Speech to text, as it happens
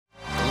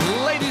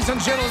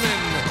and gentlemen,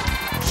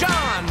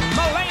 John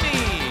Mulaney.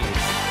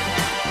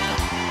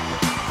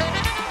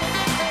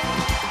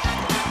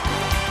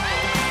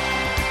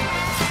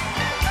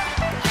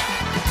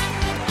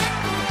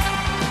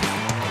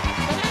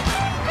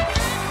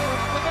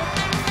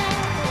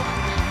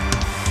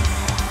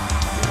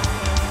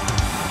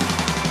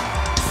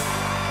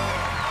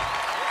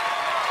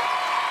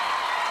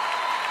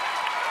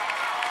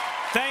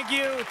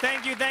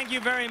 Thank you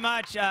very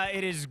much.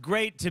 It is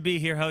great to be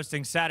here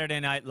hosting Saturday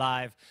Night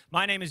Live.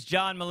 My name is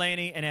John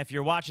Mulaney, and if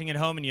you're watching at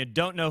home and you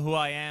don't know who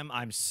I am,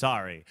 I'm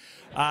sorry.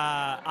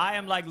 I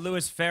am like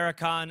Louis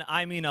Farrakhan.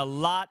 I mean a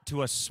lot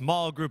to a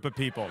small group of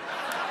people.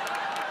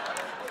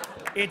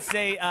 It's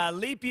a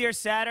leap year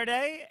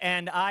Saturday,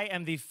 and I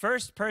am the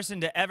first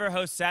person to ever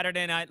host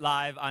Saturday Night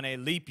Live on a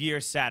leap year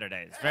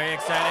Saturday. It's very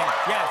exciting.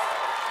 Yes.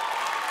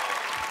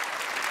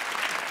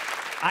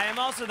 I am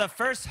also the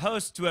first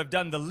host to have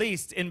done the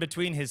least in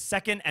between his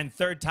second and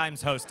third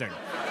times hosting.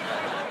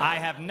 I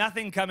have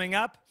nothing coming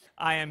up.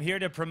 I am here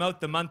to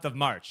promote the month of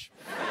March.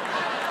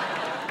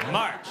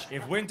 March.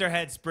 If winter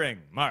had spring,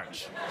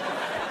 March.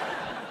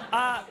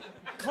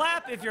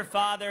 Clap if your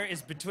father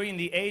is between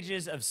the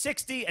ages of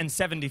 60 and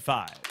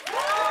 75.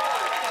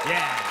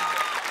 Yeah.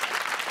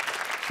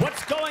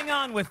 What's going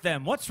on with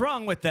them? What's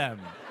wrong with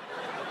them?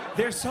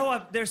 They're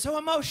so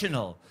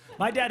emotional.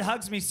 My dad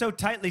hugs me so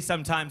tightly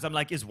sometimes, I'm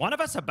like, is one of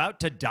us about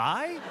to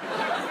die?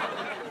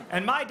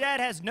 And my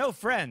dad has no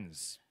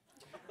friends.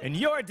 And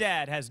your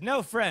dad has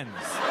no friends.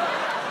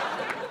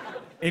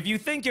 If you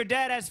think your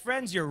dad has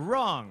friends, you're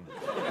wrong.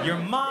 Your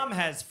mom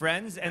has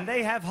friends, and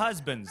they have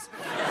husbands.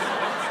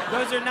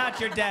 Those are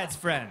not your dad's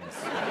friends.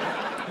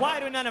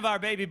 Why do none of our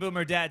baby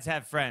boomer dads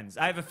have friends?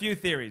 I have a few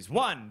theories.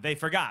 One, they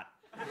forgot.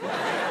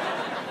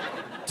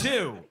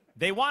 Two,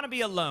 they want to be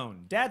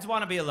alone. Dads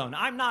want to be alone.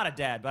 I'm not a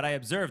dad, but I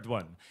observed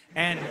one.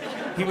 And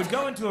he would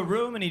go into a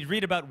room and he'd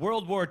read about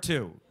World War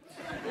II.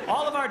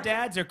 All of our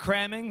dads are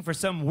cramming for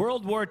some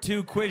World War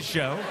II quiz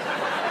show.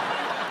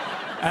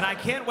 And I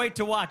can't wait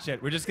to watch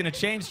it. We're just going to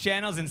change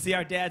channels and see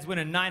our dads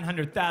winning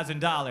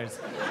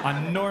 $900,000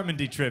 on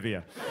Normandy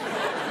trivia.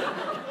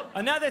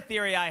 Another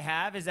theory I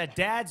have is that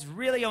dads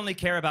really only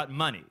care about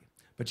money.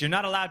 But you're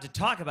not allowed to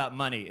talk about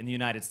money in the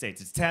United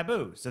States. It's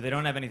taboo, so they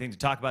don't have anything to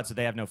talk about, so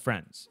they have no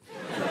friends.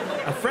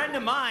 A friend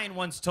of mine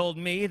once told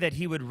me that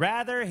he would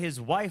rather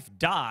his wife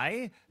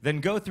die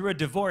than go through a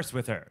divorce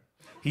with her.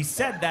 He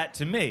said that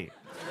to me.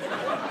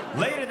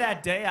 Later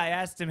that day, I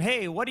asked him,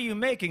 hey, what are you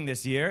making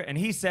this year? And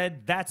he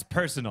said, that's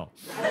personal.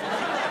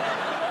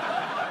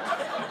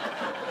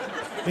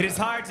 It is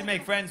hard to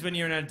make friends when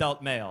you're an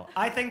adult male.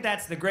 I think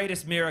that's the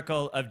greatest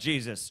miracle of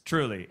Jesus,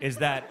 truly, is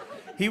that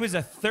he was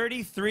a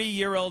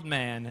 33-year-old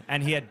man,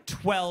 and he had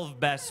 12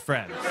 best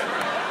friends.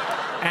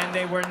 And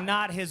they were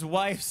not his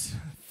wife's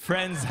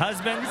friends'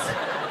 husbands.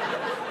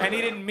 And he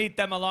didn't meet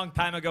them a long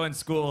time ago in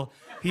school.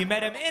 He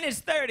met him in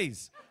his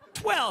 30s.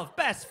 12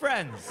 best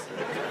friends.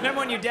 Remember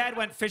when your dad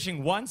went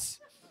fishing once?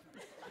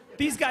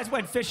 These guys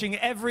went fishing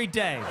every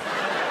day.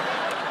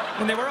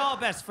 And they were all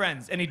best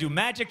friends. And he'd do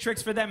magic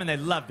tricks for them, and they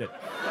loved it.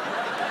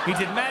 He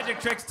did magic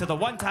tricks to the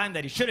one time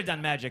that he should have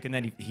done magic, and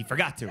then he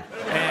forgot to.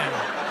 And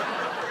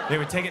they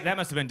would take it. That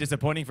must have been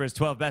disappointing for his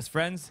 12 best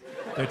friends.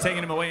 They're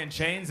taking him away in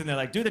chains, and they're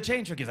like, do the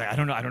chain trick. He's like, I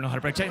don't know how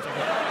to break chains.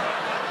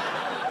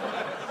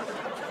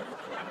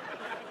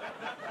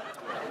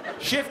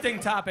 Shifting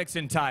topics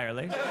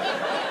entirely.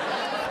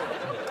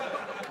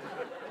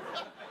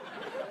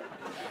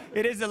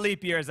 It is a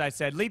leap year, as I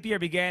said. Leap year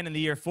began in the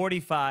year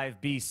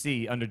 45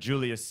 BC under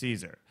Julius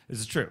Caesar. This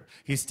is true.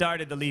 He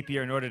started the leap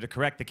year in order to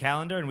correct the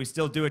calendar, and we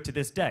still do it to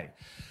this day.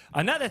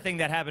 Another thing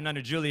that happened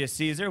under Julius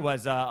Caesar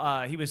was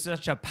he was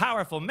such a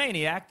powerful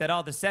maniac that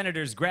all the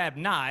senators grabbed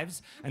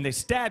knives and they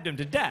stabbed him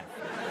to death.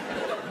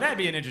 That'd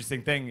be an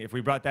interesting thing if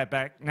we brought that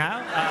back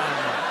now.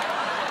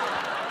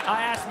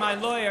 I asked my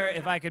lawyer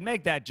if I could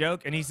make that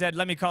joke, and he said,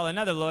 let me call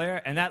another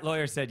lawyer, and that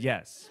lawyer said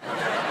yes.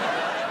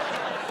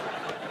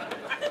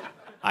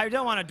 I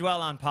don't want to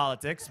dwell on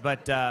politics,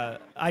 but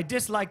I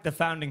dislike the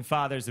Founding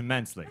Fathers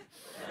immensely.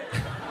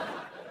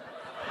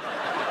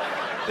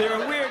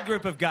 They're a weird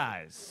group of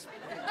guys.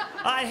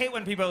 I hate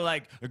when people are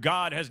like,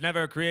 God has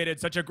never created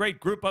such a great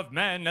group of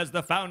men as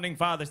the Founding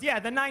Fathers. Yeah,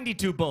 the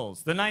 92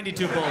 Bulls. The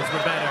 92 Bulls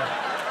were better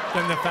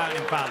than the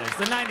Founding Fathers.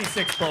 The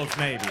 96 Bulls,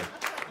 maybe.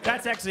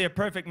 That's actually a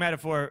perfect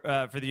metaphor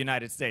for the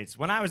United States.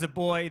 When I was a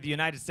boy, the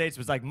United States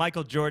was like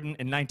Michael Jordan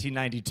in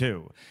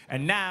 1992.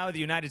 And now, the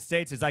United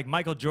States is like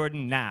Michael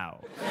Jordan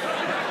now.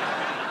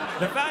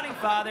 The Founding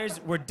Fathers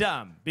were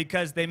dumb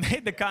because they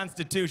made the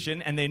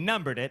Constitution and they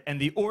numbered it,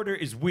 and the order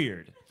is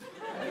weird.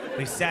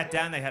 They sat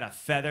down, they had a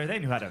feather, they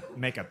knew how to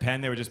make a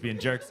pen, they were just being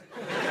jerks.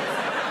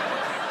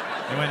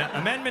 They went,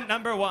 Amendment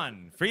number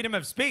 1, freedom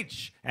of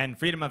speech, and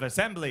freedom of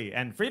assembly,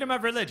 and freedom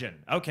of religion.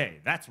 Okay,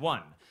 that's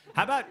 1.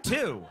 How about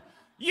 2?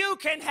 You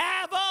can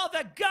have all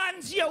the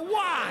guns you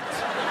want!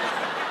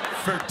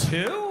 For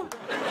 2?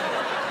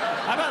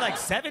 How about like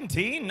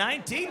 17,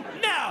 19?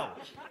 No!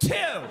 2!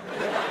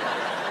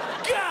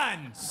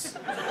 Guns!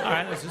 All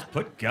right, let's just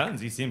put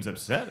guns. He seems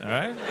upset, all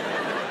right?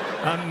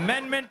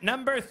 Amendment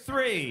number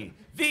 3.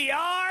 The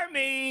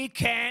army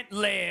can't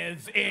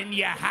live in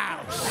your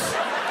house.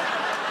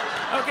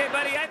 Okay,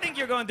 buddy, I think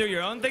you're going through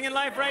your own thing in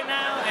life right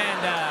now, and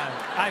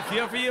I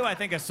feel for you. I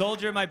think a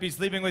soldier might be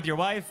sleeping with your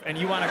wife, and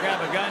you want to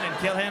grab a gun and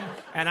kill him,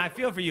 and I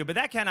feel for you, but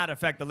that cannot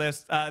affect the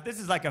list. This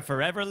is like a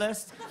forever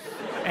list,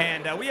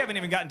 and we haven't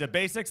even gotten to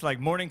basics, like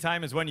morning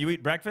time is when you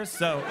eat breakfast,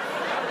 so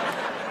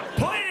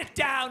put it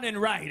down in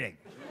writing.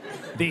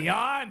 The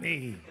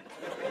army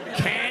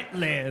can't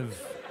live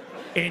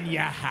in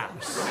your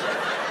house.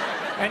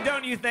 And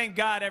don't you thank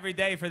God every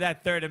day for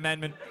that Third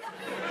Amendment?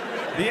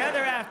 The other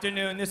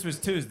afternoon, this was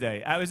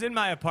Tuesday, I was in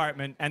my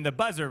apartment and the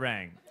buzzer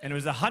rang, and it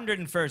was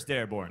 101st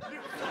Airborne.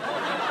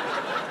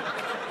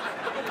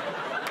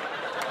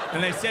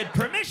 And they said,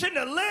 permission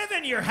to live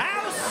in your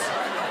house?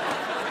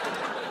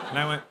 And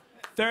I went,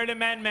 Third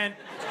Amendment.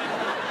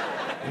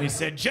 And he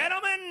said,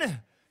 gentlemen,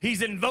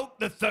 he's invoked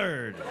the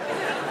third.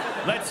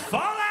 Let's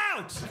fall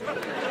out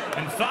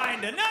and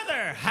find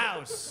another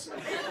house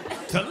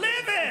to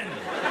live in.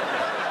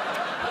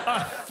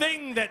 A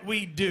thing that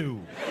we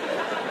do.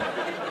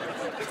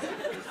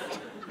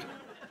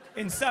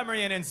 In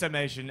summary and in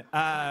summation,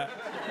 a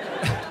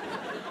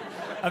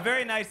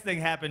very nice thing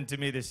happened to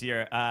me this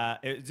year.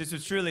 This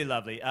was truly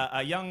lovely.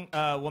 A young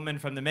woman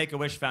from the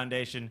Make-A-Wish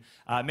Foundation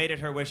made it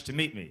her wish to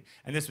meet me.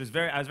 And I was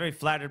very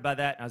flattered by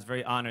that, and I was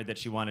very honored that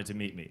she wanted to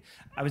meet me.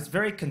 I was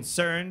very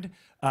concerned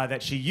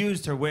that she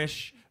used her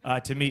wish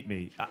to meet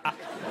me.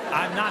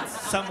 I'm not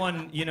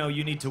someone,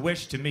 you need to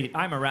wish to meet.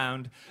 I'm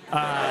around.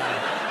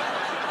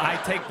 I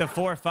take the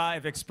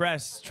 4-5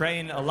 express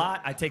train a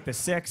lot. I take the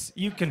 6.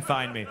 You can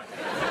find me.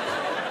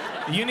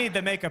 You need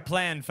the Make a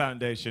Plan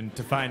Foundation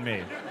to find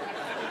me.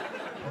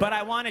 But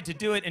I wanted to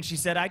do it, and she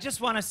said, I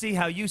just want to see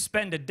how you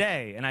spend a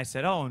day. And I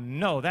said, oh,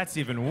 no, that's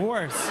even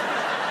worse.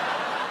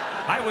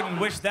 I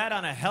wouldn't wish that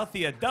on a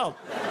healthy adult.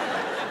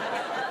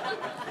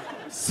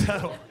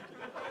 So,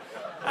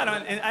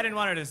 I didn't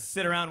want her to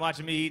sit around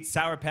watching me eat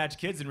Sour Patch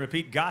Kids and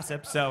repeat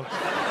gossip, so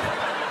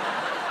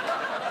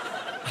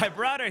I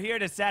brought her here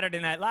to Saturday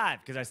Night Live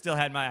because I still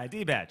had my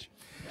ID badge.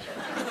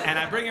 And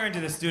I bring her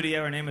into the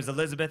studio. Her name was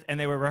Elizabeth, and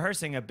they were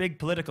rehearsing a big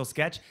political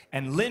sketch,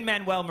 and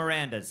Lin-Manuel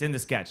Miranda's in the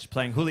sketch,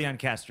 playing Julian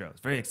Castro. It's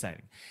very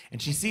exciting. And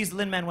she sees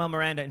Lin-Manuel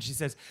Miranda, and she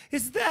says,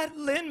 is that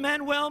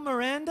Lin-Manuel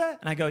Miranda?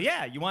 And I go,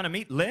 yeah, you want to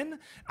meet Lin?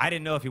 I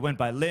didn't know if he went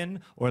by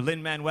Lin or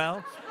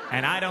Lin-Manuel,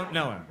 and I don't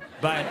know him.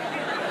 But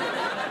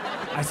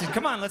I said,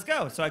 come on, let's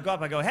go. So I go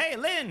up, I go, hey,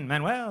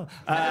 Lin-Manuel.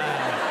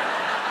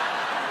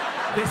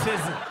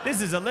 This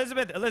is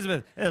Elizabeth,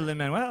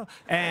 Lin-Manuel,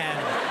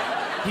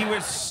 and he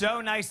was so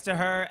nice to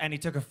her, and he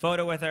took a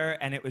photo with her,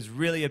 and it was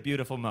really a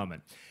beautiful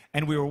moment.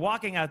 And we were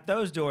walking out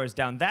those doors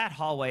down that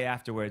hallway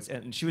afterwards,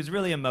 and she was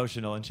really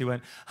emotional, and she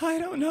went, I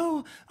don't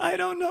know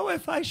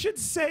if I should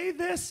say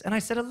this. And I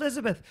said,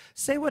 Elizabeth,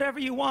 say whatever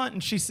you want.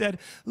 And she said,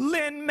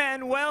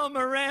 Lin-Manuel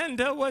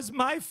Miranda was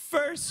my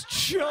first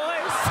choice.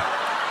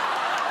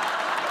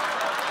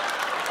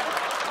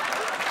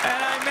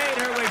 And I made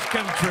her wish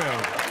come true.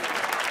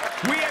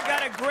 We have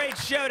got a great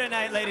show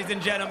tonight, ladies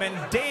and gentlemen.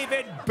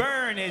 David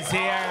Byrne is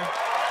here.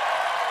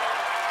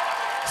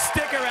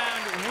 Stick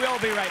around. We'll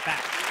be right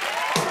back.